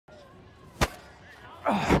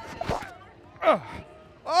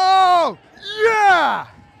Oh, yeah!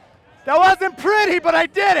 That wasn't pretty, but I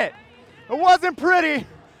did it. It wasn't pretty,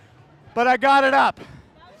 but I got it up.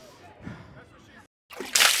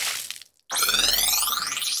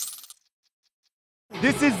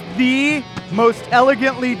 This is the most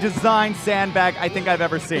elegantly designed sandbag I think I've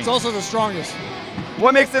ever seen. It's also the strongest.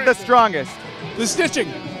 What makes it the strongest? The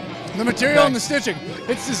stitching, the material and the stitching.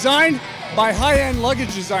 It's designed by high-end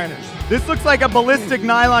luggage designers. This looks like a ballistic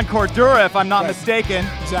nylon Cordura, if I'm not mistaken.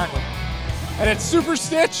 Exactly. And it's super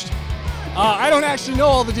stitched. I don't actually know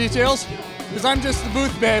all the details because I'm just the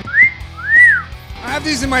booth babe. I have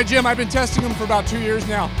these in my gym. I've been testing them for about 2 years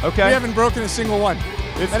now. Okay. We haven't broken a single one.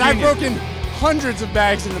 It's and genius. I've broken hundreds of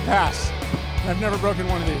bags in the past. And I've never broken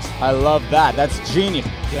one of these. I love that. That's genius.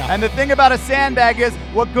 Yeah. And the thing about a sandbag is,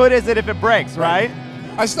 what good is it if it breaks, right?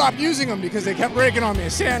 I stopped using them because they kept breaking on me.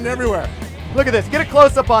 Sand everywhere. Look at this. Get a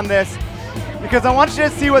close-up on this because I want you to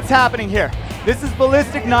see what's happening here. This is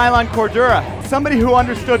ballistic nylon Cordura. Somebody who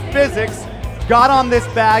understood physics got on this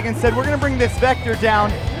bag and said, we're going to bring this vector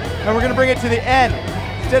down and we're going to bring it to the end.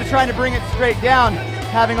 Instead of trying to bring it straight down,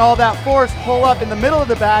 having all that force pull up in the middle of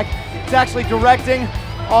the bag, it's actually directing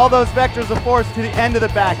all those vectors of force to the end of the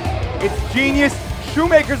bag. It's genius.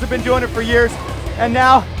 Shoemakers have been doing it for years, and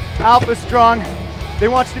now AlphaStrong, they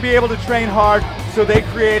want you to be able to train hard, so they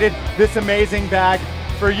created this amazing bag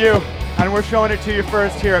for you, and we're showing it to you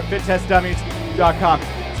first here at fittestdummies.com.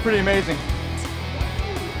 It's pretty amazing.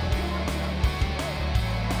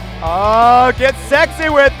 Oh, get sexy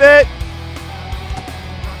with it.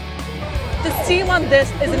 The seam on this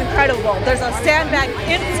is incredible. There's a sandbag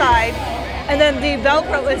inside, and then the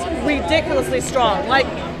Velcro is ridiculously strong. Like,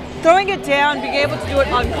 throwing it down, being able to do it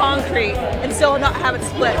on concrete and still not have it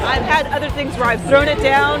split. I've had other things where I've thrown it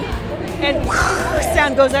down and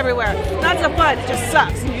sand goes everywhere. Not so fun, it just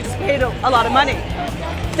sucks. You just paid a lot of money.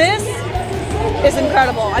 This is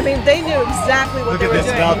incredible. I mean, they knew exactly what they were doing.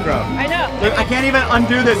 Look at this Velcro. I know. Look, I can't even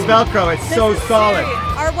undo this Velcro. It's so solid.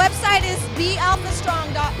 Our website is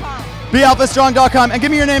bealphastrong.com. Bealphastrong.com. And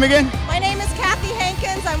give me your name again. My name is Kathy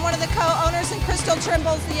Hankins. I'm one of the co-owners, and Crystal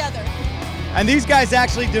Trimble's the other. And these guys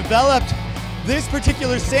actually developed this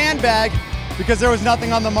particular sandbag because there was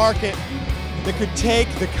nothing on the market that could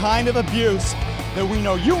take the kind of abuse that we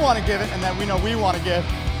know you want to give it and that we know we want to give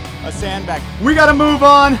a sandbag. We got to move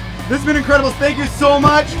on. This has been incredible. Thank you so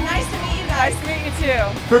much. Nice to meet you guys. Nice to meet you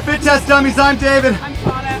too. For Fit Test Dummies, I'm David. I'm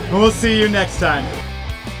Shauna. And we'll see you next time.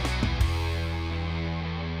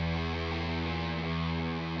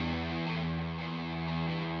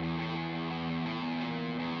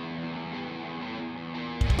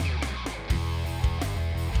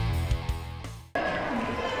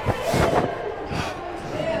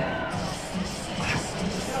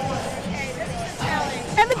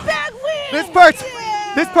 And the bag wins!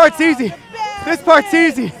 This part's easy. This part's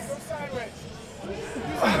easy.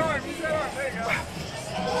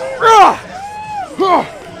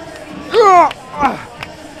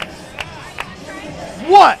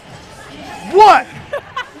 What? What?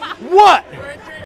 What?